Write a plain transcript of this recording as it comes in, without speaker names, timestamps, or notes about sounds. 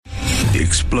the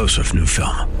explosive new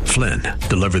film, Flynn,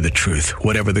 deliver the truth,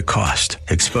 whatever the cost,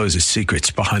 exposes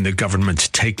secrets behind the government's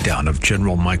takedown of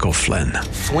General Michael Flynn.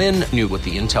 Flynn knew what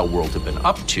the intel world had been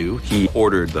up to. He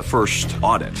ordered the first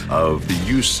audit of the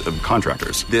use of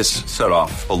contractors. This set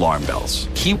off alarm bells.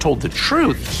 He told the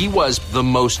truth. He was the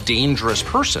most dangerous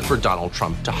person for Donald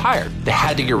Trump to hire. They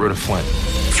had to get rid of Flynn.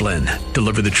 Flynn,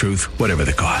 deliver the truth, whatever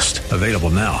the cost. Available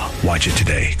now. Watch it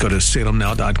today. Go to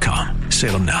salemnow.com.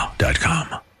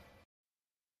 salemnow.com.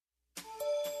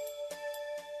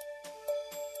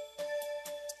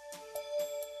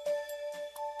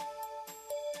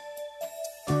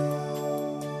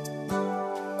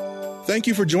 Thank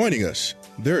you for joining us.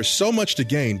 There is so much to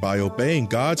gain by obeying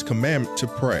God's commandment to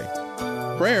pray.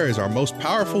 Prayer is our most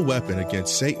powerful weapon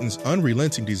against Satan's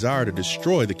unrelenting desire to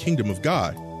destroy the kingdom of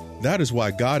God. That is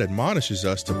why God admonishes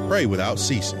us to pray without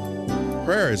ceasing.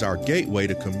 Prayer is our gateway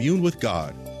to commune with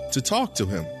God, to talk to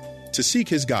Him, to seek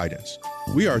His guidance.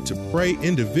 We are to pray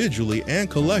individually and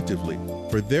collectively,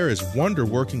 for there is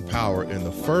wonder-working power in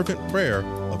the fervent prayer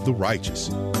of the righteous.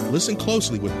 Listen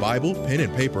closely with Bible, pen,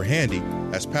 and paper handy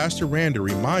as Pastor Randa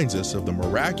reminds us of the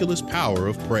miraculous power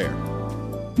of prayer.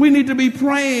 We need to be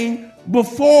praying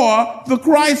before the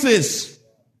crisis.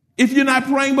 If you're not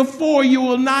praying before, you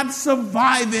will not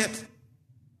survive it.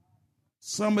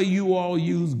 Some of you all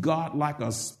use God like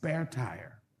a spare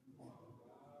tire.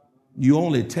 You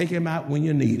only take Him out when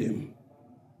you need Him.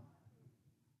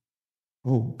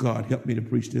 Oh, God, help me to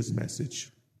preach this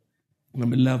message.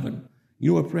 Number 11, you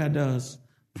know what prayer does?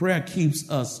 Prayer keeps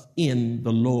us in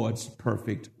the Lord's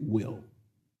perfect will.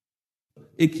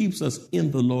 It keeps us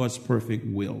in the Lord's perfect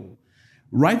will.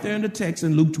 Right there in the text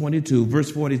in Luke 22, verse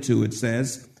 42, it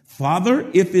says, Father,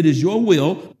 if it is your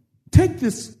will, take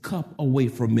this cup away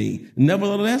from me.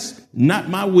 Nevertheless, not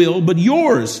my will, but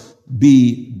yours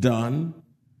be done.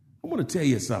 I want to tell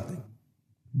you something.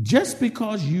 Just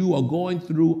because you are going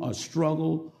through a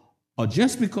struggle or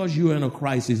just because you're in a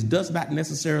crisis does not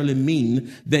necessarily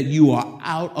mean that you are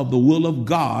out of the will of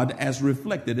God as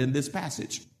reflected in this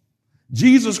passage.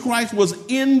 Jesus Christ was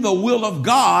in the will of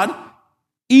God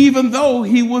even though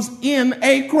He was in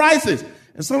a crisis.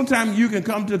 And sometimes you can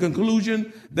come to the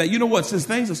conclusion that, you know what, since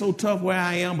things are so tough where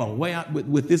I am or where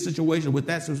with this situation, with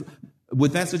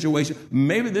that situation,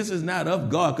 maybe this is not of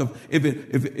God. Because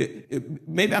if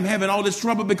maybe I'm having all this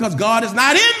trouble because God is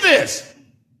not in this.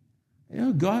 You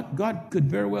know, God could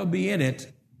very well be in it,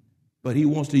 but He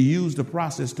wants to use the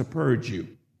process to purge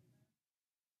you,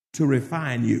 to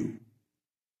refine you,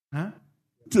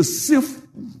 to sift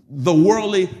the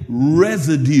worldly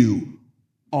residue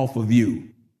off of you.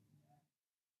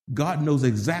 God knows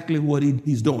exactly what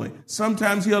He's doing.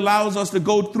 Sometimes He allows us to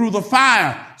go through the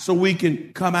fire so we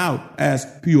can come out as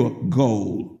pure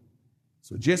gold.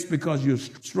 So just because you're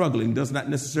struggling does not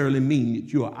necessarily mean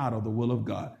that you are out of the will of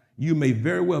God. You may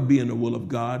very well be in the will of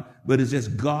God, but it's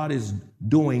just God is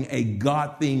doing a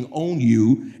God thing on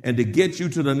you, and to get you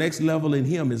to the next level in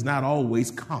Him is not always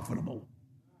comfortable.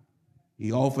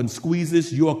 He often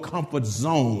squeezes your comfort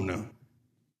zone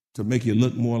to make you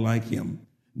look more like Him.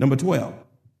 Number 12.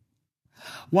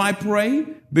 Why pray?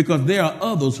 Because there are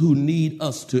others who need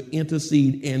us to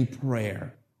intercede in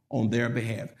prayer on their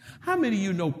behalf. How many of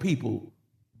you know people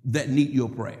that need your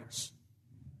prayers?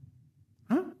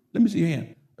 Let me see your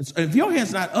hand. If your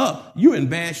hand's not up, you're in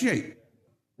bad shape.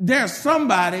 There's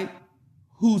somebody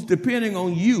who's depending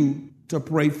on you to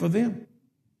pray for them.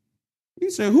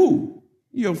 You say, who?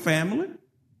 Your family.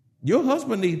 Your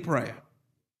husband needs prayer.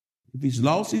 If he's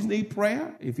lost, he needs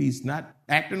prayer. If he's not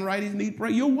acting right, he needs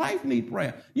prayer. Your wife needs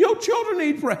prayer. Your children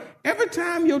need prayer. Every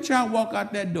time your child walk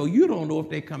out that door, you don't know if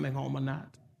they're coming home or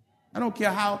not. I don't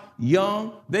care how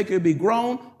young, they could be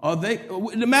grown, or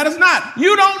it matters not.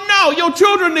 You don't know. Your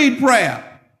children need prayer.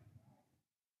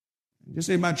 Just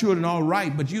say, my children are all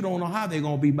right, but you don't know how they're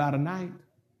going to be by tonight.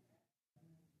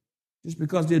 Just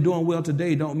because they're doing well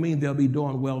today don't mean they'll be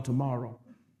doing well tomorrow.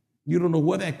 You don't know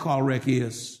where that car wreck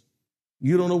is.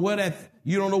 You don't know where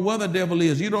the devil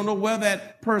is. You don't know where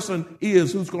that person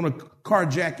is who's going to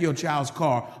carjack your child's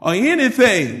car or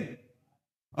anything.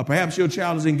 Or perhaps your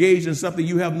child is engaged in something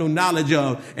you have no knowledge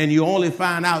of and you only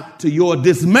find out to your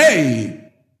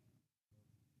dismay.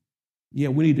 Yeah,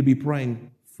 we need to be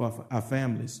praying for our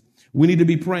families. We need to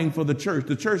be praying for the church.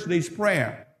 The church needs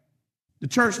prayer. The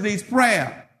church needs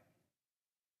prayer.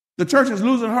 The church is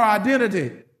losing her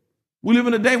identity. We live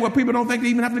in a day where people don't think they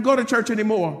even have to go to church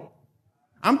anymore.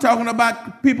 I'm talking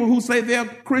about people who say they're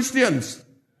Christians.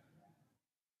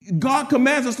 God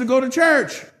commands us to go to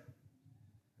church.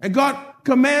 And God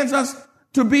commands us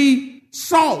to be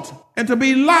salt and to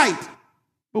be light.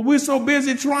 But we're so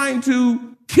busy trying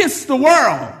to kiss the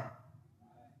world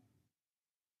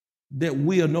that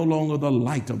we are no longer the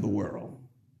light of the world.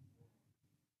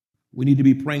 We need to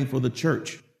be praying for the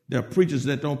church. There are preachers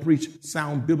that don't preach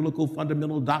sound biblical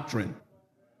fundamental doctrine.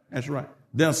 That's right.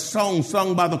 There's songs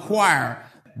sung by the choir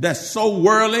that's so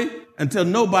worldly until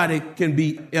nobody can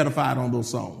be edified on those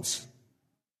songs.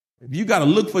 If you got to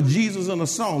look for Jesus in a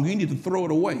song, you need to throw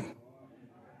it away.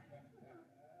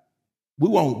 We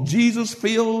want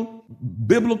Jesus-filled,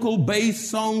 biblical-based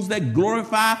songs that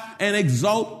glorify and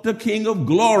exalt the King of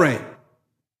glory.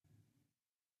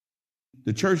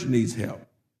 The church needs help.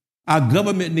 Our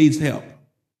government needs help.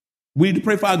 We need to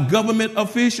pray for our government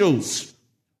officials,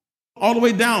 all the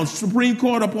way down, Supreme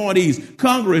Court appointees,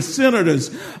 Congress,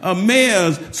 senators,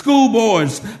 mayors, school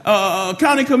boards,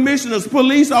 county commissioners,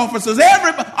 police officers,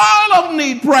 everybody, all of them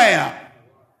need prayer.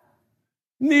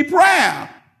 Need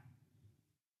prayer.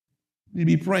 We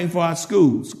need to be praying for our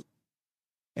schools.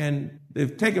 And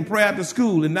they've taken prayer out to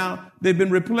school, and now they've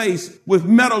been replaced with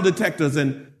metal detectors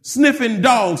and sniffing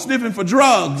dogs, sniffing for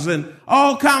drugs and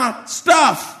all kind of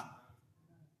stuff.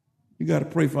 You got to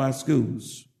pray for our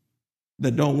schools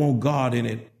that don't want God in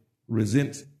it,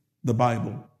 resent the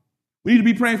Bible. We need to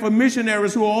be praying for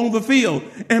missionaries who are on the field.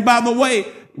 And by the way,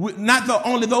 not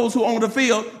only those who are on the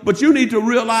field, but you need to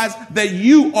realize that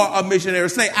you are a missionary.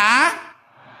 Say, I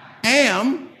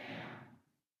am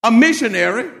a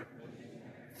missionary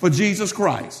for Jesus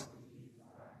Christ.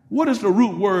 What is the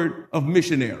root word of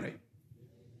missionary?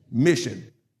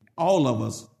 Mission. All of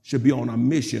us should be on a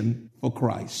mission for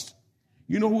Christ.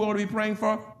 You know who we ought to be praying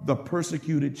for? The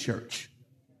persecuted church.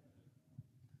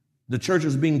 The church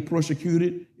is being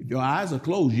persecuted. If your eyes are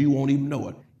closed, you won't even know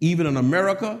it. Even in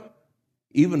America,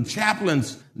 even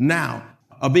chaplains now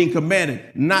are being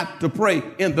commanded not to pray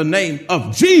in the name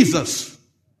of Jesus.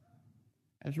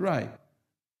 That's right.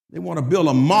 They want to build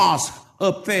a mosque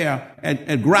up there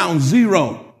at ground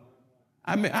zero.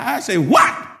 I mean, I say,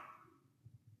 what?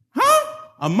 Huh?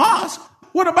 A mosque?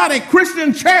 What about a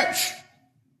Christian church?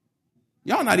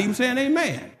 Y'all not even saying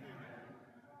amen.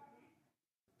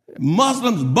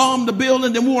 Muslims bombed the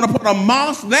building, then we want to put a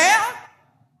mosque there?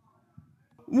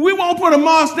 We won't put a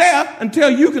mosque there until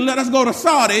you can let us go to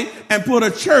Saudi and put a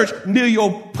church near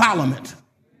your parliament.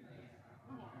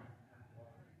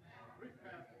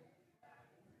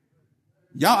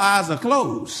 Y'all eyes are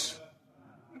closed.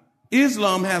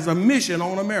 Islam has a mission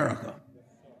on America.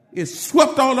 It's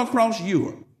swept all across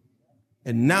Europe.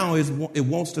 And now it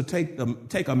wants to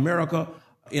take America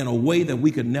in a way that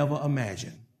we could never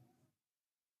imagine.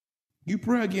 You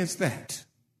pray against that.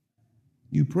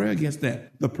 You pray against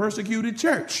that. The persecuted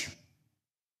church.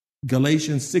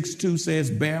 Galatians 6:2 says,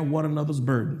 bear one another's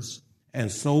burdens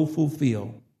and so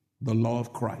fulfill the law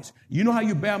of Christ. You know how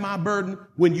you bear my burden?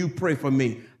 When you pray for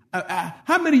me.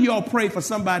 How many of y'all pray for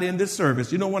somebody in this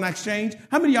service? You know when I exchange?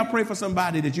 How many of y'all pray for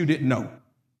somebody that you didn't know?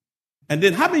 And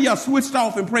then how many of y'all switched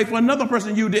off and prayed for another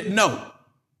person you didn't know?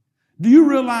 Do you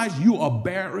realize you are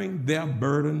bearing their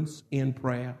burdens in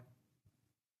prayer?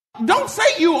 Don't say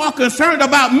you are concerned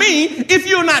about me if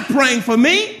you're not praying for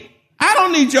me. I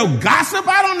don't need your gossip.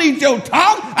 I don't need your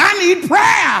talk. I need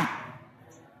prayer.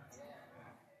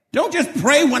 Don't just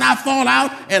pray when I fall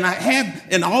out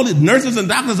and all the nurses and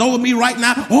doctors over me right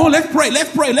now. Oh, let's pray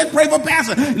for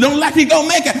Pastor. Don't like he gonna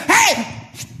make it.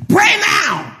 Hey, pray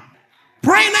now.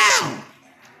 Pray now.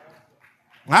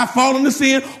 I fall into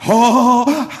sin.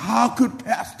 Oh, how could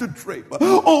Pastor Draper?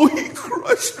 Oh, he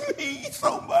crushed me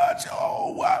so much.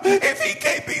 Oh, wow. If he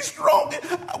can't be strong,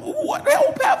 what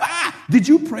help have I? Did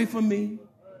you pray for me?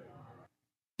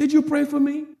 Did you pray for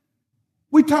me?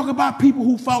 We talk about people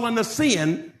who fall into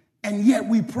sin, and yet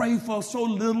we pray for so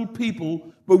little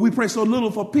people, but we pray so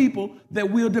little for people that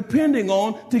we're depending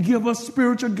on to give us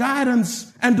spiritual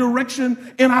guidance and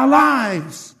direction in our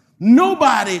lives.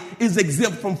 Nobody is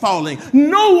exempt from falling.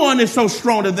 No one is so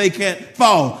strong that they can't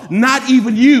fall. Not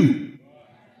even you.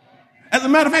 As a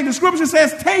matter of fact, the scripture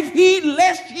says, take heed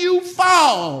lest you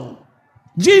fall.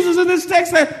 Jesus in this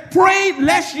text said, pray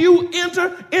lest you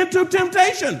enter into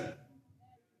temptation.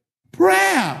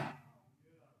 Prayer.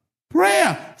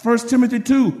 1 Timothy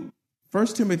 2,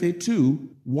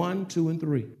 1, 2, and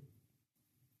 3.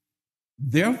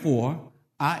 Therefore,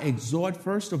 I exhort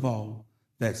first of all,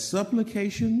 that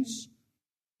supplications,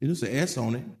 there's an S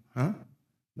on it, huh?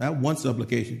 Not one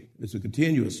supplication. It's a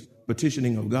continuous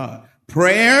petitioning of God.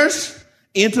 Prayers,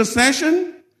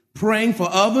 intercession, praying for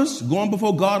others, going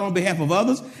before God on behalf of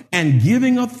others, and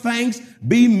giving of thanks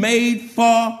be made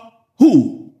for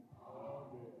who?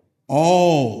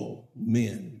 All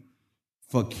men.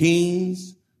 For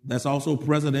kings, that's also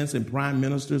presidents and prime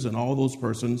ministers and all those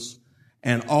persons,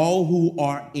 and all who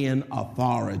are in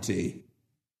authority.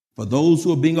 for those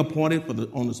who are being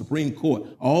appointed on the Supreme Court,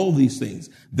 all these things,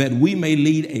 that we may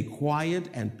lead a quiet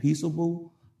and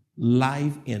peaceable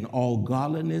life in all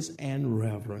godliness and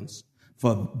reverence.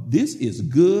 For this is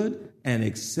good and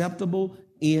acceptable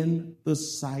in the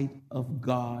sight of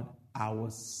God, our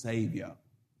Savior.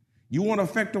 You want to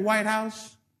affect the White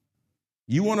House?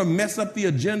 You want to mess up the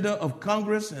agenda of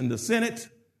Congress and the Senate?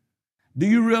 Do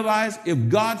you realize if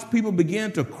God's people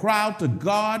begin to cry out to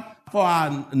God for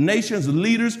our nation's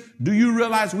leaders, do you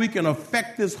realize we can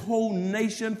affect this whole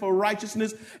nation for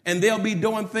righteousness? And they'll be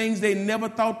doing things they never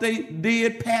thought they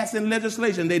did, passing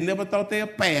legislation they never thought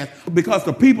they'd pass, because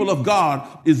the people of God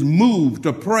is moved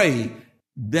to pray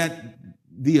that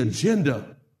the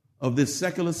agenda of this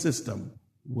secular system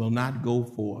will not go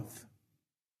forth.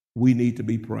 We need to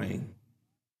be praying.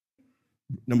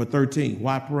 Number 13,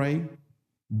 why pray?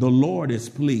 The Lord is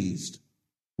pleased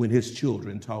when his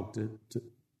children talk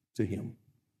to him.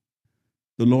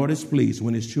 The Lord is pleased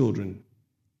when his children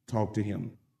talk to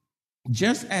him.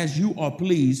 Just as you are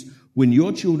pleased when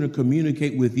your children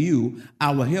communicate with you,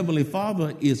 our Heavenly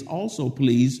Father is also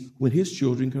pleased when his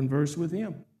children converse with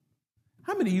him.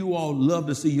 How many of you all love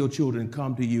to see your children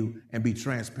come to you and be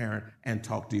transparent and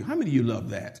talk to you? How many of you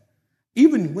love that?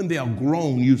 Even when they are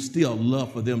grown, you still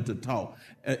love for them to talk.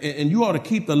 And you ought to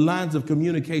keep the lines of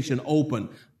communication open.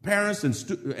 Parents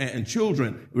and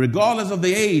children, regardless of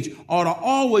the age, ought to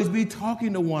always be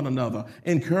talking to one another,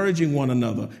 encouraging one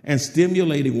another, and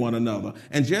stimulating one another.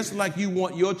 And just like you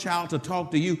want your child to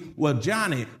talk to you, well,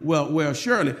 Johnny, well,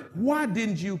 Shirley, why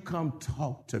didn't you come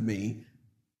talk to me?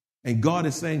 And God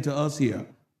is saying to us here,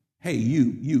 hey,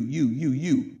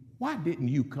 you, why didn't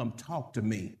you come talk to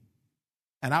me?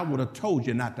 And I would have told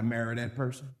you not to marry that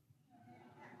person.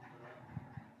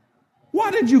 Why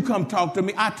did you come talk to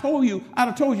me? I'd have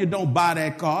told you don't buy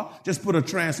that car. Just put a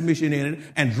transmission in it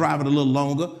and drive it a little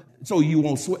longer so you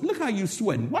won't sweat. Look how you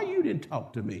sweating. Why you didn't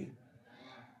talk to me?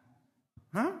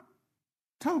 Huh?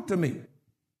 Talk to me.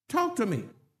 Talk to me.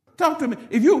 Talk to me.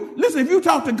 If you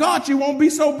talk to God, you won't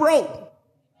be so broke.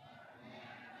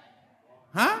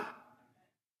 Huh?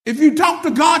 If you talk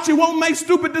to God, you won't make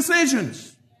stupid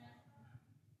decisions.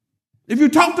 If you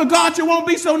talk to God, you won't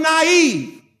be so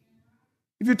naive.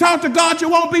 If you talk to God, you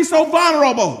won't be so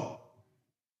vulnerable.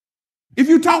 If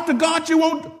you talk to God, you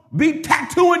won't be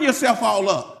tattooing yourself all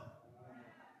up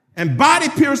and body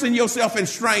piercing yourself in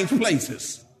strange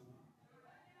places.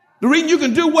 The reason you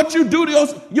can do what you do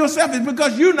to yourself is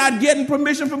because you're not getting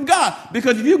permission from God.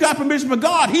 Because if you got permission from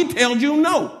God, he tells you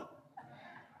no.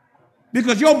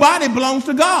 Because your body belongs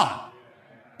to God.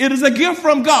 It is a gift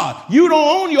from God. You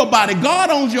don't own your body.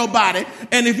 God owns your body.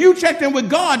 And if you checked in with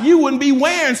God, you wouldn't be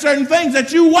wearing certain things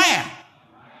that you wear.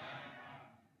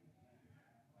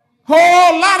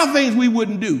 Whole lot of things we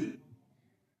wouldn't do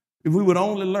if we would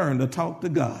only learn to talk to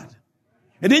God.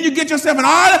 And then you get yourself in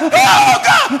order.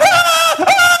 Oh,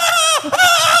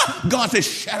 God! God says,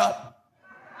 shut up.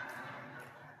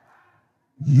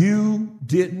 You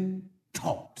didn't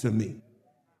talk to me.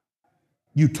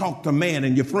 You talked to man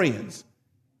and your friends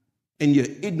and your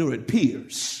ignorant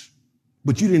peers,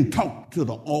 but you didn't talk to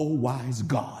the all-wise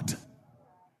God.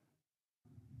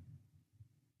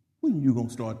 When are you going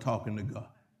to start talking to God?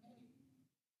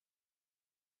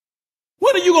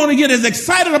 When are you going to get as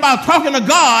excited about talking to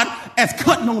God as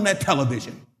cutting on that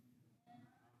television?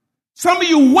 Some of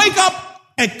you wake up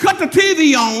and cut the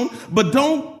TV on, but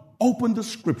don't open the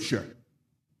scripture.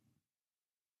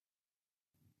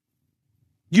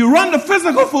 You run the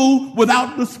physical food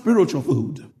without the spiritual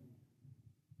food.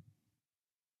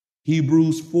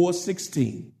 Hebrews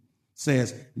 4:16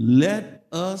 says, let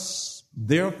us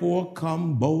therefore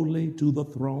come boldly to the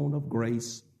throne of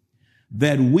grace,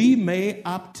 that we may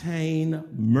obtain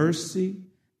mercy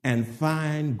and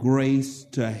find grace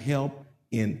to help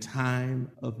in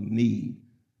time of need.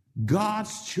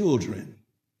 God's children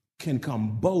can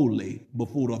come boldly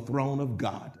before the throne of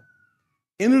God.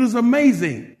 And it is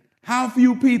amazing how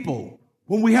few people,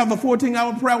 when we have the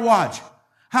 14-hour prayer watch,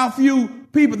 how few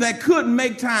people that could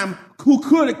make time, who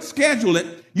could schedule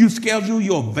it. You schedule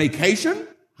your vacation,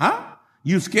 huh?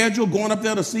 You schedule going up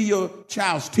there to see your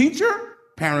child's teacher,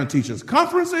 parent-teachers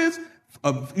conferences.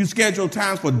 You schedule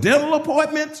times for dental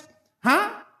appointments,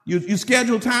 huh? You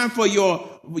schedule time for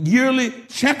your yearly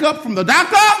checkup from the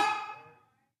doctor.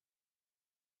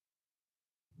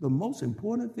 The most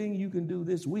important thing you can do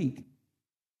this week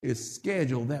is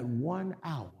schedule that 1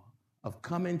 hour of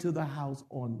coming to the house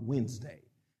on Wednesday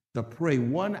to pray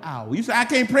 1 hour. You say, I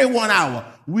can't pray 1 hour.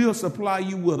 We'll supply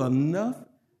you with enough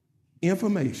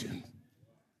information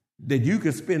that you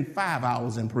could spend 5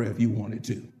 hours in prayer if you wanted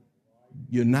to.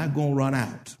 You're not going to run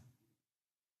out.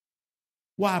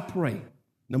 Why pray?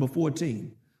 Number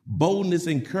 14, boldness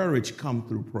and courage come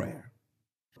through prayer.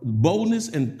 Boldness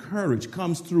and courage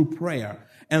comes through prayer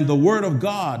and the word of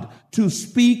God to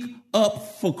speak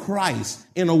up for Christ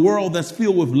in a world that's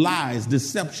filled with lies,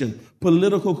 deception,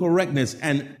 political correctness,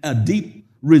 and a deep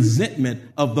resentment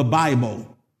of the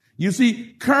Bible. You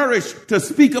see, courage to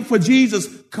speak up for Jesus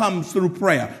comes through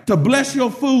prayer. To bless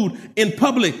your food in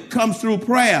public comes through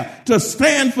prayer. To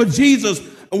stand for Jesus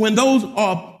when those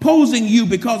are opposing you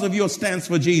because of your stance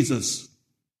for Jesus.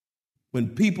 When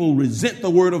people resent the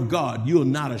word of God, you're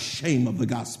not ashamed of the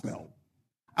gospel.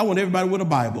 I want everybody with a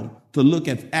Bible to look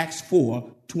at Acts 4,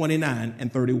 29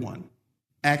 and 31.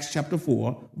 Acts chapter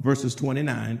 4, verses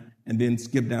 29, and then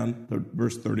skip down to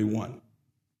verse 31.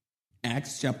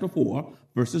 Acts chapter 4,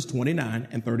 verses 29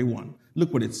 and 31.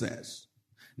 Look what it says.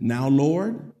 Now,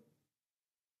 Lord,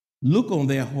 look on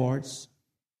their hearts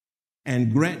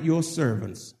and grant your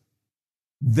servants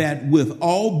that with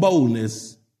all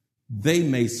boldness they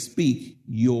may speak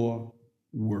your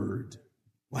word.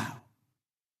 Wow.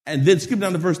 And then skip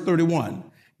down to verse 31.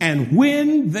 And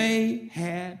when they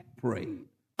had prayed,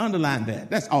 underline that.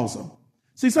 That's awesome.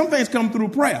 See, some things come through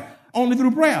prayer, only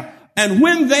through prayer. And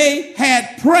when they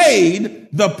had prayed,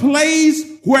 the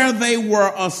place where they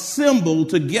were assembled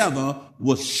together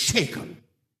was shaken.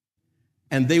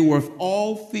 And they were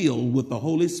all filled with the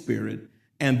Holy Spirit,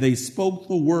 and they spoke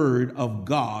the word of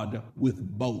God with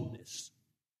boldness.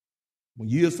 When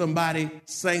you hear somebody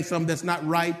saying something that's not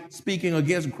right, speaking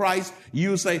against Christ,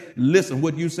 you say, listen,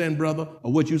 what you saying, brother,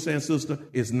 or what you saying, sister,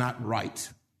 is not right.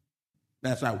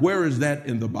 That's right. Where is that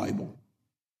in the Bible?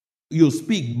 You'll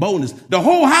speak boldness. The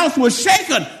whole house was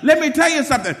shaken. Let me tell you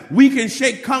something. We can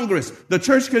shake Congress. The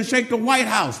church can shake the White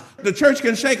House. The church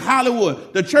can shake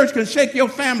Hollywood. The church can shake your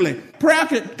family. Prayer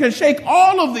can shake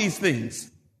all of these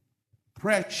things.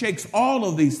 Prayer shakes all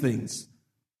of these things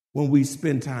when we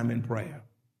spend time in prayer.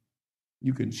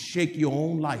 You can shake your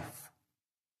own life,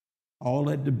 all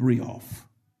that debris off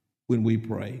when we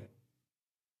pray.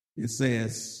 It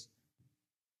says,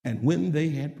 and when they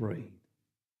had prayed,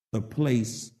 the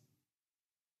place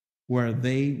where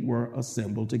they were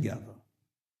assembled together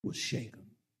was shaken.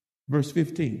 Verse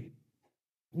 15.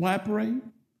 Why pray?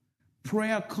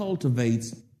 Prayer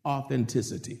cultivates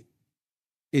authenticity.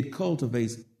 It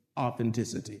cultivates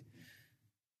authenticity.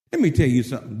 Let me tell you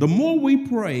something. The more we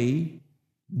pray,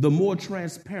 the more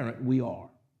transparent we are.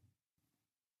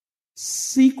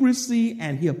 Secrecy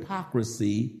and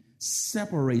hypocrisy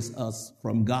separates us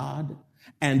from God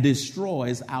and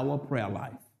destroys our prayer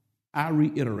life. I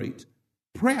reiterate,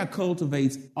 prayer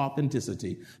cultivates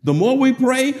authenticity. The more we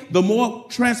pray, the more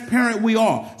transparent we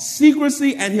are.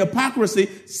 Secrecy and hypocrisy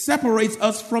separates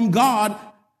us from God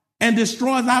and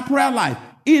destroys our prayer life.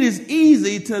 It is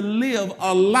easy to live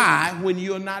a lie when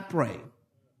you're not praying.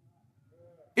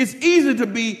 It's easy to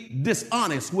be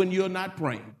dishonest when you're not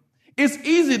praying. It's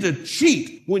easy to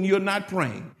cheat when you're not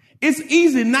praying. It's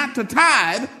easy not to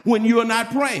tithe when you're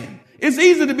not praying. It's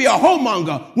easy to be a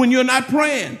homemonger when you're not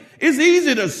praying. It's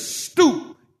easy to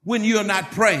stoop when you're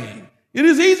not praying. It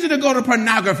is easy to go to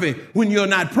pornography when you're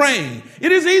not praying.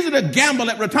 It is easy to gamble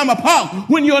at Retama Park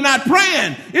when you're not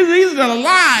praying. It's easy to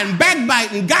lie and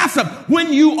backbite and gossip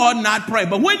when you are not praying.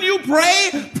 But when you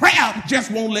pray, prayer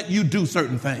just won't let you do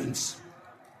certain things.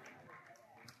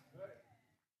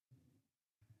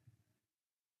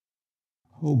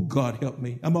 Oh, God, help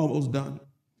me. I'm almost done.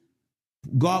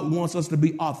 God wants us to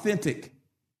be authentic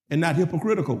and not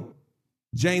hypocritical.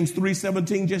 James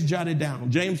 3:17, just jot it down.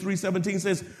 James 3:17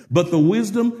 says, but the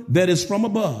wisdom that is from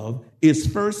above is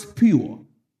first pure,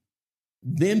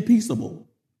 then peaceable.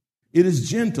 It is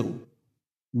gentle,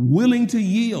 willing to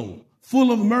yield,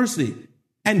 full of mercy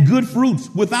and good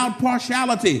fruits, without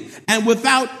partiality and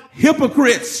without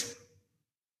hypocrites.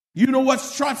 You know what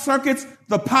short circuits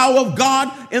the power of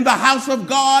God in the house of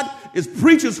God is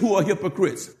preachers who are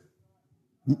hypocrites,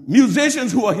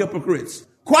 musicians who are hypocrites,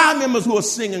 choir members who are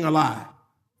singing a lie,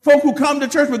 folk who come to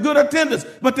church with good attendance,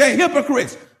 but they're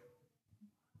hypocrites.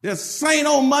 They're saint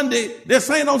on Monday, they're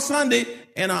saint on Sunday,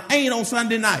 and ain't on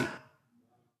Sunday night.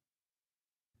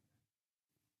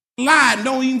 Lie and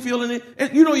don't even feel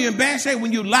it. You know you're in bad shape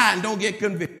when you lie and don't get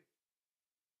convicted.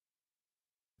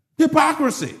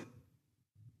 Hypocrisy.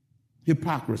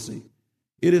 Hypocrisy.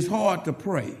 It is hard to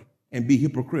pray and be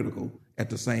hypocritical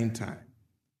at the same time.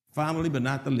 Finally, but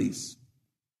not the least,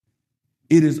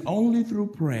 it is only through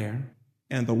prayer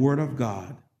and the word of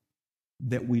God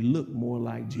that we look more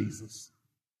like Jesus.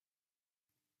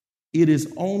 It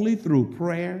is only through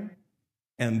prayer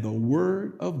and the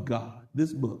word of God,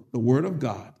 this book, the word of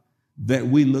God, that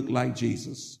we look like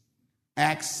Jesus.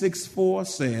 Acts 6:4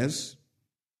 says,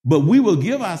 but we will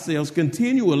give ourselves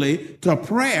continually to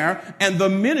prayer and the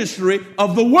ministry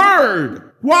of the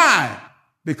word. Why?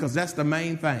 Because that's the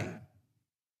main thing.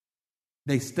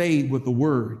 They stayed with the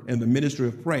word and the ministry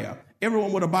of prayer.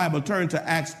 Everyone with a Bible, turn to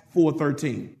Acts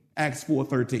 4:13. Acts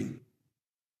 4:13.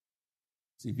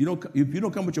 See, if you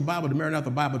don't come with your Bible to Maranatha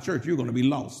Bible Church, you're going to be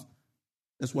lost.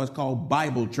 That's why it's called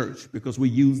Bible Church, because we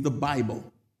use the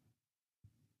Bible.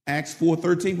 Acts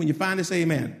 4:13. When you find it, say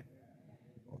amen.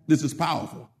 This is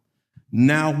powerful.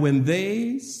 Now, when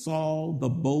they saw the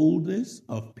boldness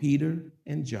of Peter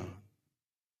and John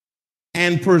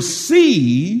and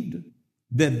perceived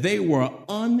that they were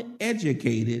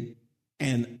uneducated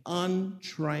and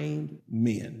untrained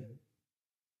men,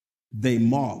 they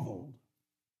marveled,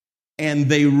 and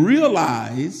they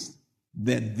realized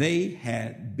that they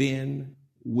had been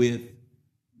with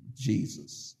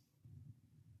Jesus.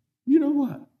 You know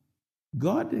what?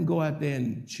 God didn't go out there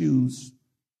and choose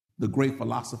the great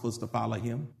philosophers to follow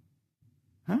him.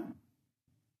 Huh?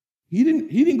 He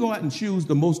didn't go out and choose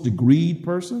the most degreed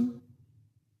person.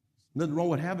 Nothing wrong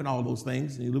with having all those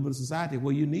things. And you live in a society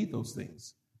where you need those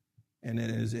things. And it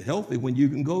is healthy when you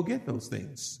can go get those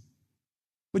things.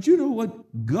 But you know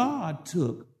what? God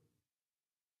took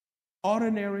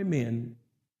ordinary men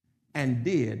and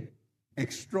did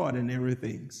extraordinary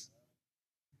things.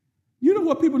 You know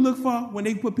what people look for when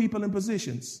they put people in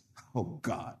positions? Oh,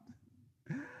 God.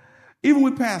 Even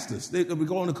with pastors, we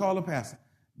go on to call a pastor.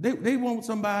 They want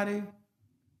somebody,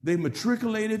 they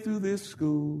matriculated through this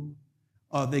school,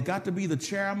 they got to be the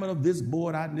chairman of this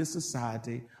board out in this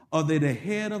society, or they're the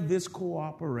head of this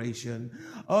corporation,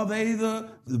 or they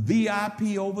the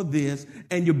VIP over this,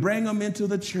 and you bring them into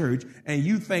the church, and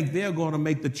you think they're going to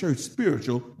make the church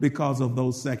spiritual because of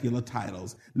those secular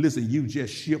titles. Listen, you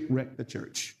just shipwrecked the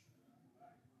church.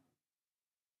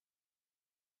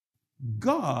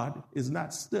 God is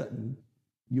not studying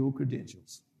your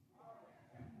credentials.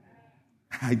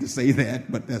 I hate to say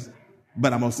that, but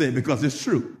I'm going to say it because it's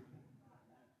true.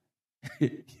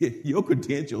 Your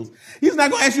credentials. He's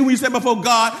not going to ask you when you stand before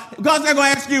God. God's not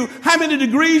going to ask you how many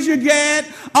degrees you get.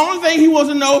 Only thing he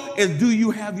wants to know is, do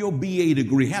you have your BA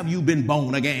degree? Have you been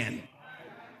born again?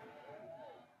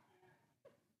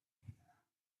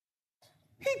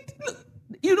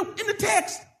 In the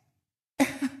text,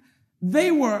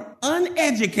 they were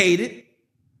uneducated,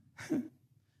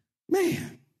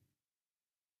 man,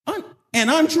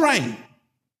 and untrained.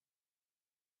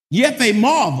 Yet they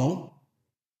marvel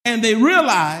and they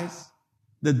realize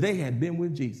that they had been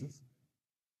with Jesus.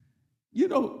 You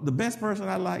know, the best person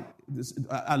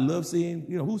I love seeing,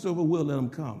 whosoever will, let them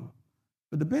come.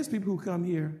 But the best people who come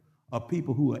here are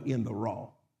people who are in the raw.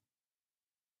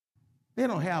 They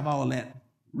don't have all that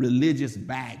religious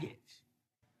baggage.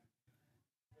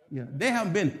 Yeah, they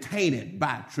haven't been tainted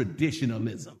by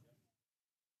traditionalism.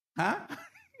 Huh?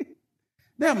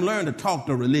 They haven't learned to talk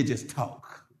the religious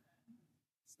talk.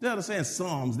 Instead of saying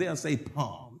psalms, they'll say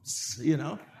palms,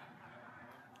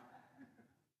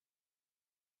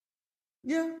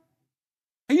 Yeah.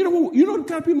 And you know the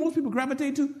kind of people most people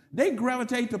gravitate to? They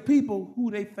gravitate to people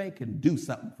who they think can do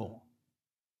something for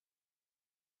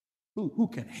them. Who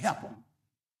can help them.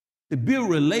 They build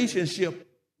relationship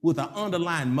with an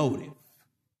underlying motive.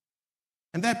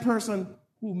 And that person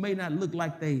who may not look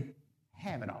like they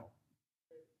have it all.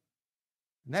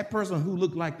 And that person who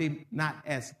look like they not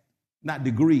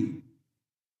degreed,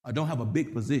 or don't have a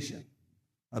big position,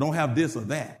 or don't have this or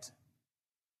that.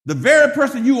 The very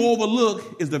person you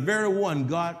overlook is the very one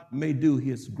God may do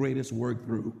his greatest work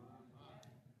through.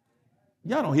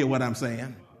 Y'all don't hear what I'm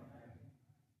saying.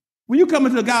 When you come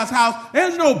into God's house,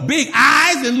 there's no big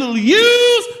I's and little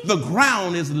U's. The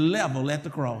ground is level at the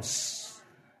cross.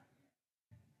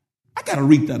 I got to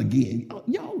read that again.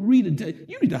 Y'all read it.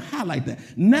 You need to highlight that.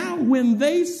 Now, when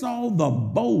they saw the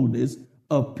boldness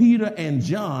of Peter and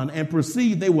John and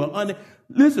perceived they were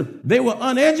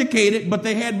uneducated, but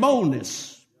they had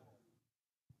boldness.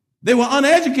 They were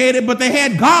uneducated, but they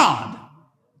had God.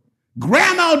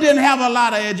 Grandma didn't have a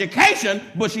lot of education,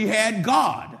 but she had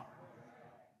God.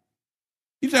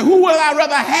 You say, who will I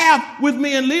rather have with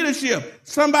me in leadership?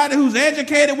 Somebody who's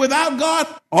educated without God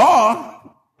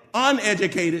or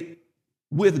uneducated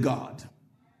with God?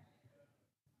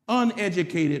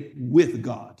 Uneducated with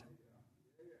God.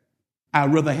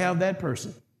 I'd rather have that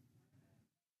person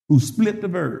who split the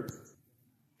verb.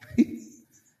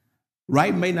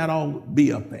 Right may not all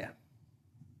be up there,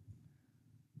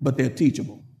 but they're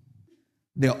teachable.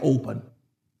 They're open.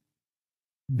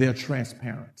 They're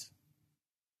transparent.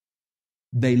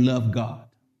 They love God.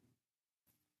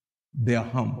 They're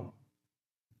humble.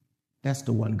 That's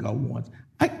the one God wants.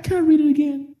 Can I read it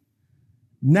again?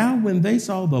 Now when they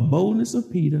saw the boldness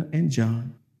of Peter and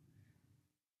John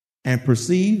and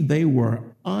perceived they were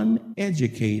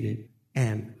uneducated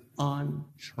and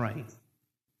untrained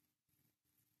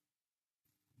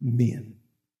men,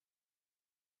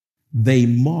 they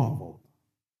marveled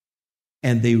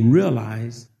and they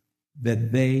realized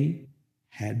that they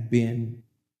had been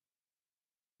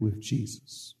with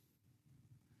Jesus.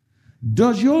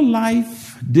 Does your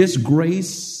life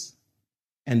disgrace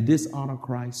and dishonor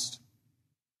Christ?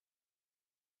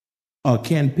 Or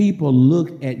can people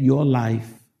look at your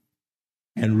life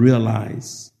and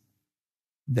realize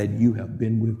that you have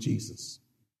been with Jesus?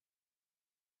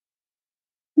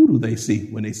 Who do they see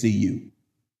when they see you?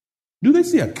 Do they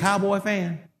see a Cowboy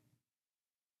fan?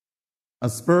 A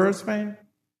Spurs fan?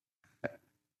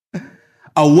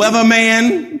 A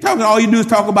weatherman? All you do is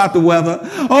talk about the weather.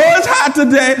 Oh, it's hot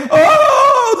today.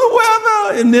 Oh, the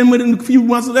weather. And then within a few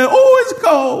months later, oh, it's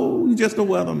cold. You're just a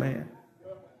weatherman.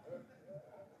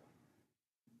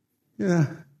 Yeah.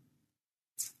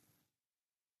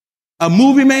 A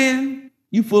movie man?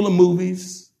 You full of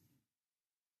movies.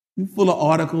 You full of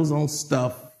articles on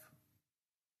stuff.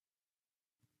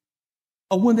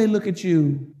 Or when they look at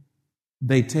you,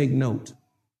 they take note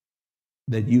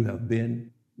that you have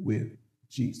been with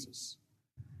Jesus.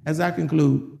 As I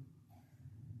conclude,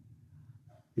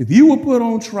 if you were put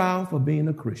on trial for being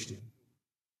a Christian,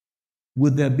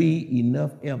 would there be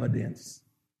enough evidence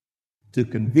to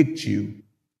convict you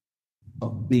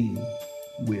of being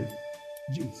with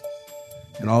Jesus?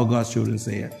 And all God's children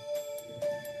said,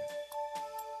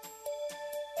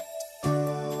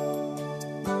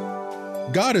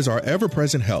 God is our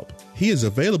ever-present help. He is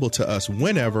available to us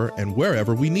whenever and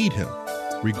wherever we need him.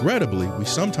 Regrettably, we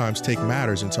sometimes take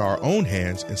matters into our own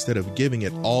hands instead of giving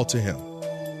it all to him.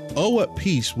 Oh, what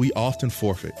peace we often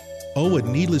forfeit. Oh, what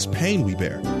needless pain we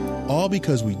bear. All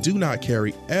because we do not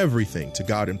carry everything to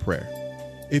God in prayer.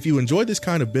 If you enjoy this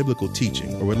kind of biblical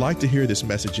teaching or would like to hear this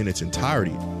message in its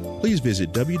entirety, please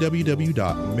visit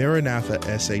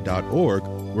www.maranathasa.org,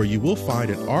 where you will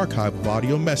find an archive of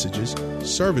audio messages,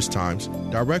 service times,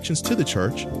 directions to the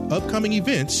church, upcoming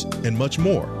events, and much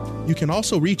more. You can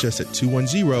also reach us at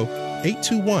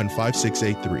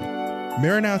 210-821-5683.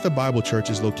 Maranatha Bible Church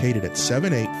is located at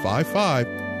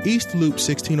 7855 East Loop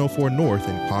 1604 North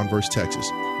in Converse, Texas,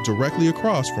 directly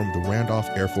across from the Randolph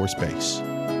Air Force Base.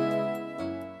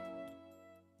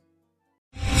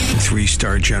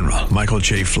 3-star General Michael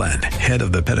J. Flynn, head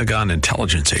of the Pentagon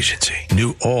Intelligence Agency,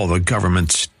 knew all the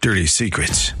government's dirty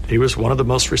secrets. He was one of the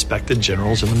most respected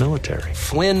generals in the military.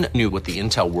 Flynn knew what the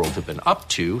intel world had been up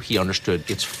to. He understood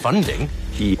its funding.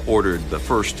 He ordered the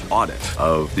first audit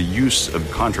of the use of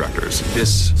contractors.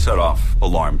 This set off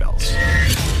alarm bells.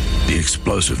 The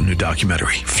explosive new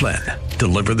documentary, Flynn,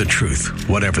 Deliver the Truth,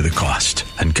 Whatever the Cost,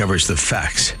 uncovers the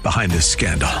facts behind this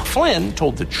scandal. Flynn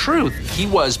told the truth. He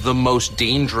was the most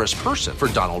dangerous person for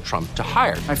Donald Trump to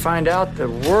hire. I find out the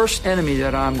worst enemy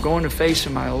that I'm going to face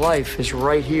in my life is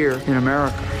right here in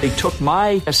America. They took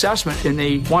my assessment and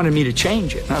they wanted me to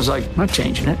change it. And I was like, I'm not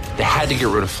changing it. They had to get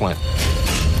rid of Flynn.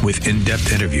 With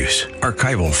in-depth interviews,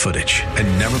 archival footage,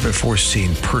 and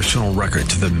never-before-seen personal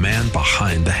records of the man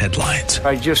behind the headlines.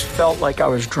 I just felt like I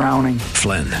was drowning.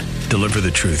 Flynn, Deliver the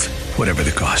Truth, Whatever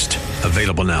the Cost.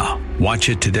 Available now. Watch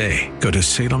it today. Go to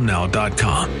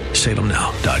salemnow.com.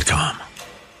 salemnow.com.